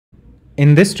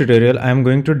In this tutorial, I am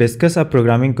going to discuss a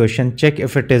programming question, check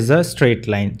if it is a straight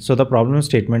line. So the problem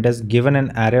statement is given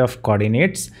an array of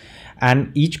coordinates and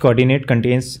each coordinate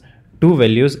contains two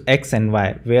values x and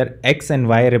y, where x and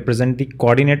y represent the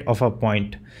coordinate of a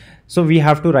point. So we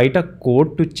have to write a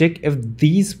code to check if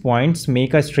these points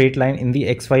make a straight line in the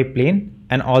xy plane,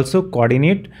 and also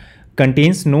coordinate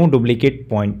contains no duplicate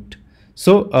point.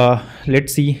 So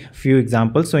let's see a few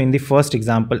examples. So in the first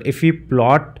example, if we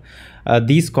plot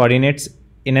these coordinates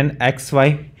in an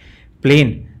xy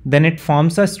plane, then it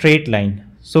forms a straight line.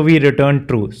 So we return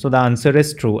true. So the answer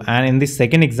is true. And in the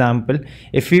second example,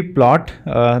 if we plot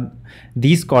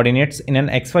these coordinates in an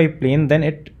xy plane, then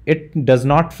it does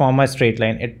not form a straight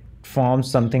line. It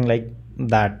forms something like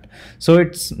that. So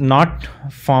it's not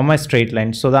form a straight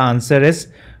line. So the answer is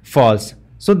false.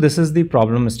 So this is the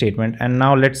problem statement. And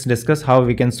now let's discuss how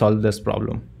we can solve this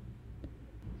problem.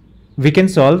 We can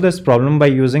solve this problem by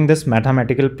using this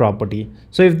mathematical property.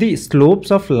 So if the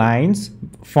slopes of lines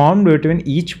formed between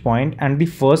each point and the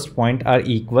first point are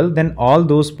equal, then all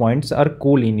those points are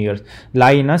collinear,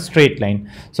 lie in a straight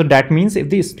line. So that means if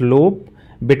the slope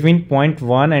between point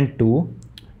 1 and 2,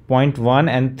 point 1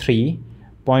 and 3,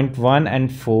 point 1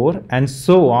 and 4, and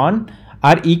so on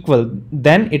are equal,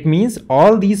 then it means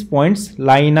all these points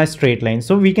lie in a straight line.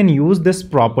 So we can use this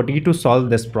property to solve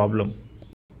this problem.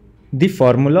 The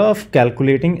formula of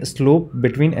calculating slope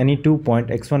between any two points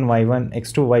x1, y1,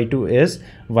 x2, y2 is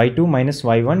y2 minus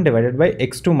y1 divided by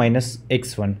x2 minus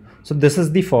x1. So this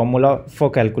is the formula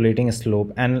for calculating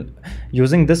slope, and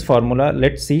using this formula,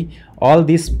 let's see all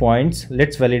these points,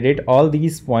 let's validate all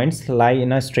these points lie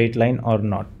in a straight line or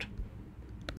not.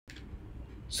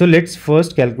 So let's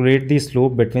first calculate the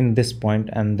slope between this point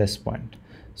and this point.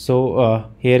 So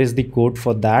here is the code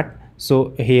for that.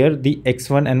 So here the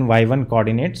x1 and y1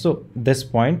 coordinates. So this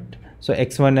point, so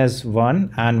x1 is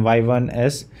 1 and y1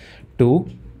 is 2,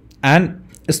 and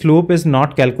slope is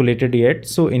not calculated yet.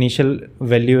 So initial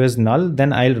value is null.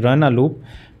 Then I'll run a loop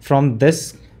from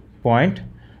this point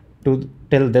to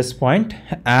till this point,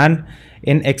 and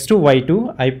in x2,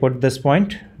 y2 I put this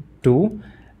point 2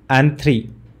 and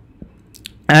 3.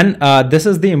 And this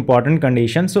is the important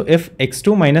condition. So if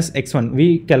x2 minus x1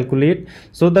 we calculate,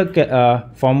 so the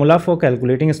formula for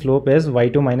calculating slope is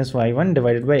y2 minus y1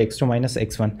 divided by x2 minus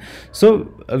x1.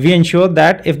 So we ensure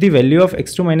that if the value of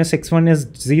x2 minus x1 is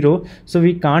 0, so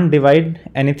we can't divide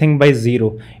anything by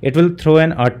 0. It will throw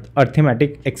an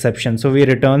arithmetic exception. So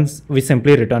we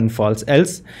simply return false.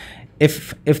 Else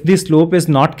if the slope is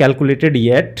not calculated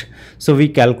yet, so we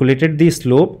calculated the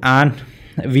slope and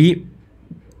we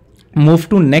move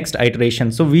to next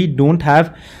iteration. So we don't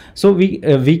have, so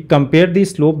we compare the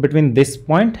slope between this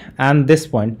point and this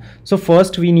point. So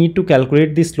first we need to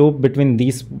calculate the slope between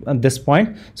these this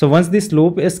point. So once the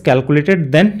slope is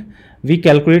calculated, then we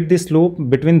calculate the slope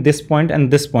between this point and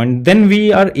this point. Then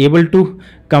we are able to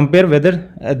compare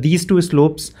whether these two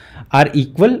slopes are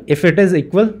equal. If it is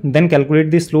equal, then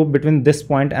calculate the slope between this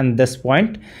point and this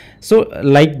point. So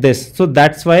like this. So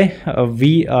that's why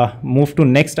we move to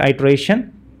next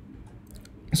iteration.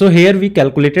 So here we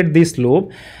calculated the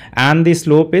slope, and the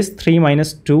slope is 3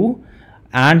 minus 2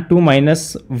 and 2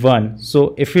 minus 1.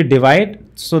 So if we divide,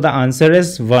 so the answer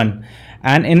is 1.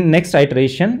 And in next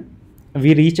iteration,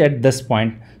 we reach at this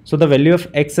point. So the value of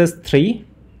x is 3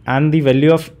 and the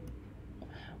value of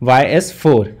y is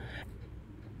 4.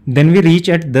 Then we reach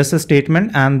at this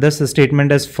statement, and this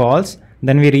statement is false.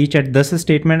 Then we reach at this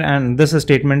statement, and this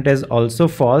statement is also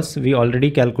false. We already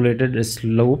calculated a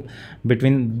slope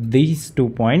between these 2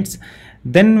 points.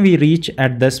 Then we reach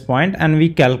at this point and we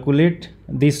calculate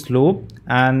the slope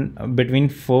and between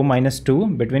 4 minus 2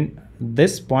 between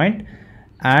this point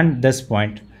and this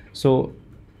point. So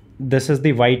this is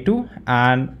the y2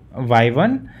 and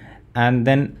y1, and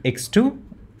then x2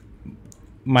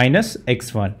 minus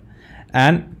x1,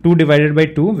 and 2 divided by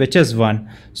 2, which is 1.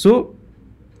 So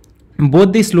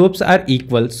both the slopes are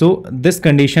equal, so this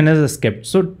condition is skipped.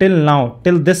 So till now,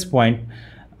 till this point,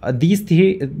 these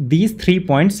three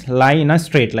points lie in a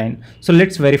straight line. So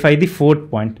let's verify the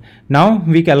fourth point. Now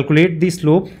we calculate the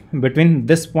slope between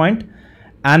this point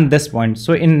and this point.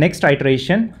 So in next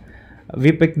iteration,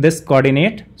 we pick this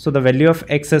coordinate. So the value of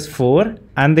x is 4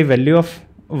 and the value of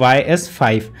y is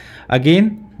 5.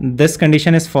 Again, this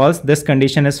condition is false, this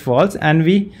condition is false, and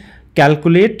we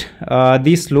calculate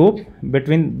the slope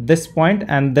between this point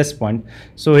and this point.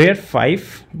 So here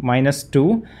 5 minus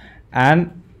 2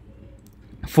 and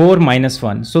 4 minus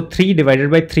 1. So 3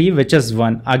 divided by 3, which is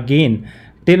 1. Again,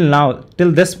 till now,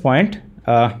 till this point,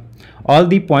 all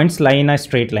the points lie in a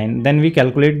straight line. Then we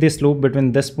calculate the slope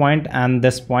between this point and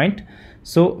this point.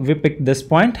 So we pick this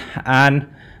point, and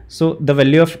So the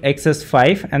value of x is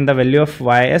 5 and the value of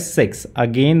y is 6.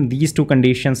 Again, these two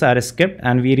conditions are skipped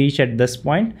and we reach at this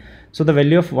point. So the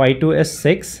value of y2 is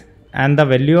 6 and the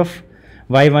value of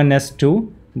y1 is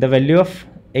 2. The value of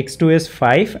x2 is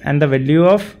 5 and the value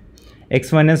of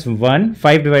x1 is 1.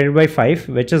 5 divided by 5,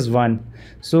 which is 1.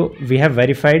 So we have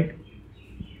verified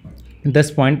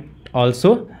this point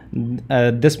also.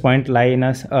 This point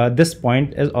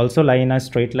is also lie in a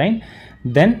straight line.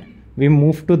 Then we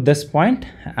move to this point,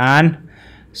 and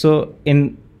so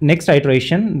in next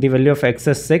iteration the value of x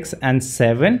is 6 and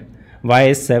 7, y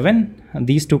is 7.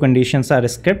 These two conditions are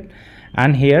skipped,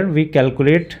 and here we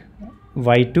calculate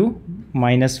y2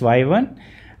 minus y1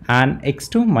 and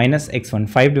x2 minus x1.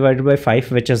 5 divided by 5,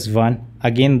 which is 1.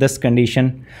 Again, this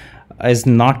condition is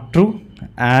not true,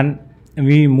 and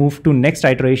we move to next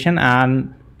iteration,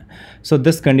 and so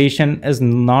this condition is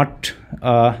not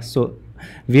so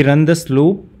we run this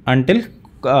loop until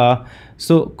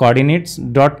so coordinates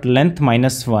dot length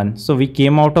minus 1. So we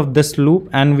came out of this loop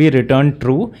and we returned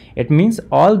true. It means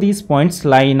all these points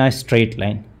lie in a straight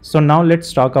line. So now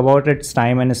let's talk about its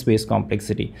time and space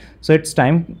complexity. So its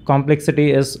time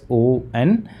complexity is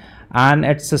O(n) and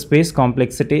its space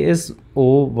complexity is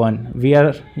O(1). We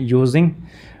are using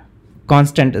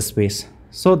constant space.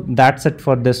 So that's it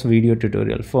for this video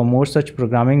tutorial. For more such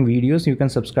programming videos, you can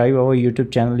subscribe our YouTube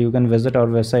channel. You can visit our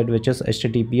website, which is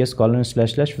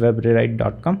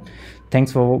https://webrewrite.com.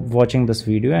 Thanks for watching this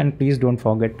video, and please don't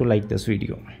forget to like this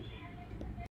video.